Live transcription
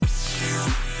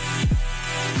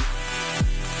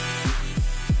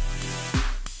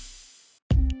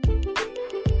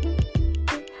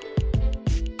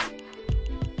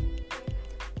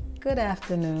Good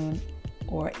afternoon,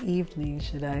 or evening,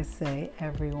 should I say,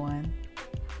 everyone.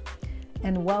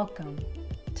 And welcome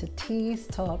to Tea's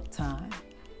Talk Time.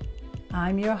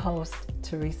 I'm your host,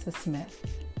 Teresa Smith,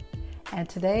 and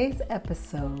today's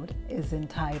episode is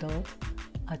entitled,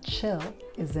 A Chill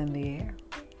is in the Air.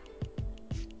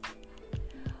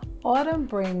 Autumn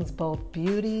brings both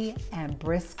beauty and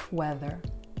brisk weather.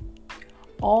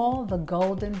 All the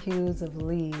golden hues of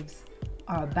leaves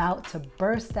are about to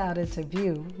burst out into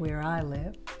view where I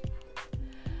live.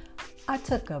 I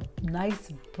took a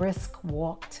nice brisk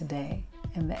walk today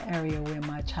in the area where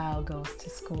my child goes to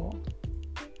school.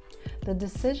 The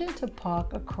decision to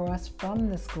park across from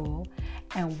the school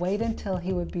and wait until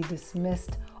he would be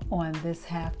dismissed on this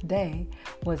half day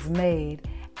was made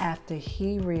after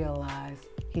he realized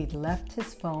he'd left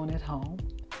his phone at home,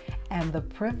 and the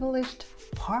privileged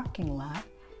parking lot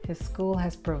his school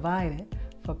has provided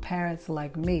for parents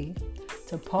like me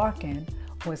to park in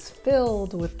was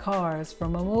filled with cars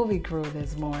from a movie crew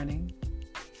this morning.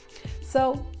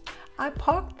 So I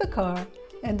parked the car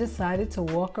and decided to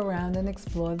walk around and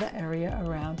explore the area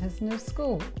around his new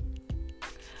school.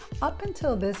 Up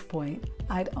until this point,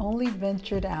 I'd only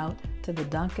ventured out to the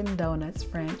Dunkin' Donuts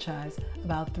franchise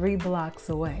about 3 blocks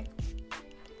away.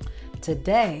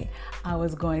 Today, I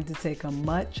was going to take a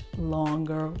much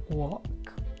longer walk.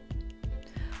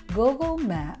 Google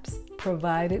Maps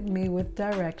provided me with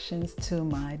directions to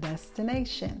my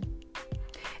destination.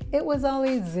 It was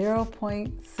only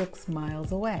 0.6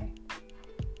 miles away.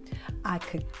 I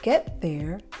could get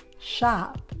there,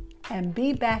 shop, and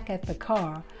be back at the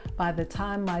car by the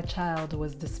time my child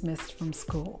was dismissed from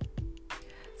school.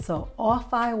 So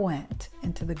off I went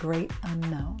into the great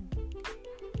unknown.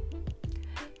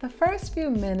 The first few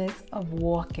minutes of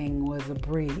walking was a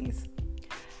breeze.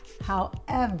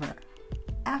 However,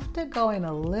 after going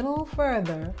a little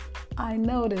further, I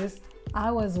noticed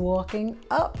I was walking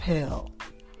uphill.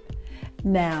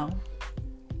 Now,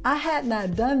 I had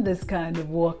not done this kind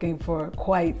of walking for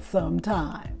quite some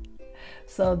time,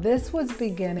 so this was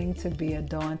beginning to be a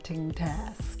daunting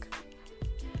task.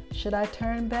 Should I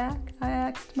turn back? I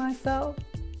asked myself.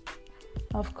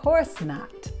 Of course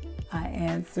not, I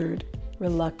answered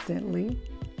reluctantly.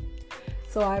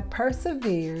 So I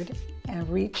persevered and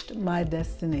reached my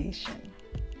destination.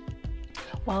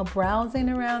 While browsing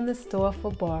around the store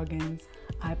for bargains,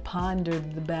 I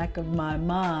pondered the back of my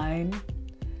mind,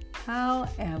 how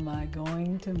am I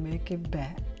going to make it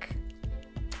back?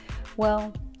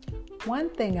 Well,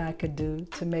 one thing I could do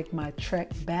to make my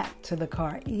trek back to the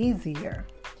car easier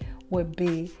would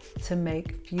be to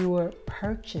make fewer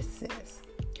purchases.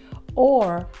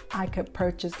 Or I could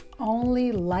purchase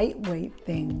only lightweight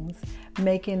things,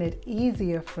 making it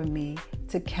easier for me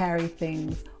to carry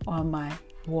things on my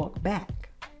walk back.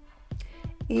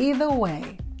 Either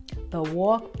way, the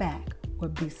walk back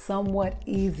would be somewhat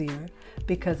easier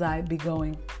because I'd be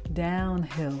going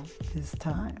downhill this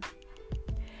time.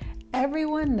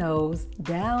 Everyone knows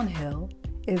downhill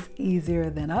is easier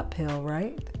than uphill,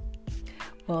 right?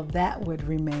 Well, that would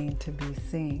remain to be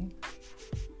seen.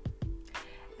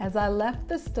 As I left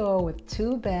the store with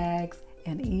 2 bags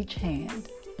in each hand,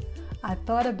 I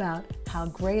thought about how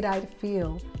great I'd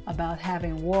feel about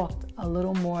having walked a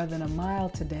little more than a mile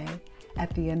today at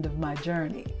the end of my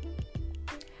journey.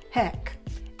 Heck,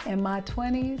 in my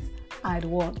 20s, I'd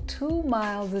walk 2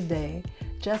 miles a day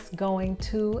just going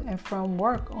to and from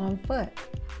work on foot.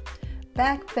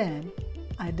 Back then,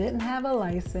 I didn't have a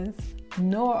license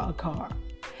nor a car,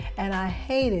 and I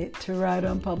hated to ride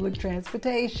on public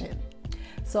transportation.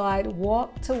 So I'd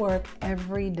walk to work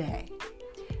every day.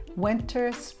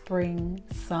 Winter, spring,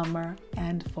 summer,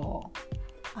 and fall.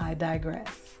 I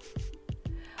digress.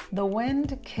 The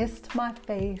wind kissed my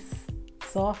face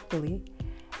softly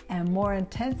and more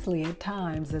intensely at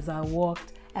times as I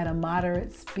walked at a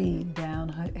moderate speed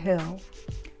downhill,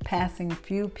 passing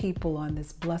few people on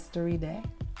this blustery day.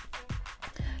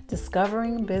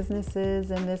 Discovering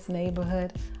businesses in this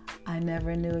neighborhood I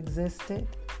never knew existed,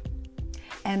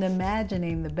 and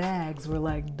imagining the bags were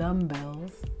like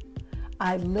dumbbells,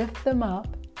 I'd lift them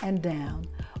up and down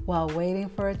while waiting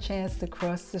for a chance to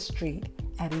cross the street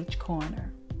at each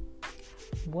corner.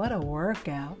 What a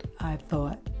workout, I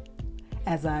thought,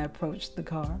 as I approached the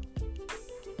car.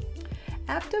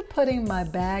 After putting my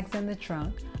bags in the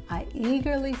trunk, I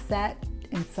eagerly sat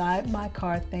inside my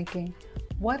car thinking,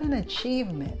 what an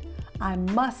achievement. I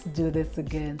must do this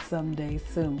again someday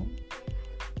soon.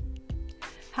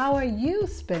 How are you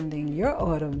spending your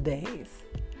autumn days?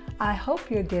 I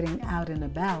hope you're getting out and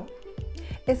about.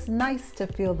 It's nice to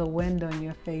feel the wind on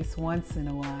your face once in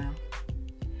a while.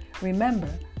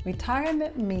 Remember,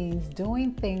 Retirement means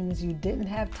doing things you didn't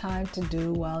have time to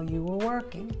do while you were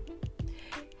working.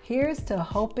 Here's to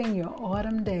hoping your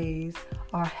autumn days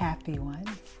are happy ones.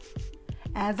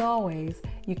 As always,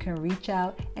 you can reach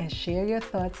out and share your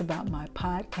thoughts about my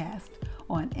podcast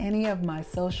on any of my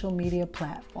social media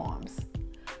platforms.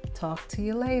 Talk to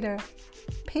you later.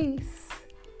 Peace.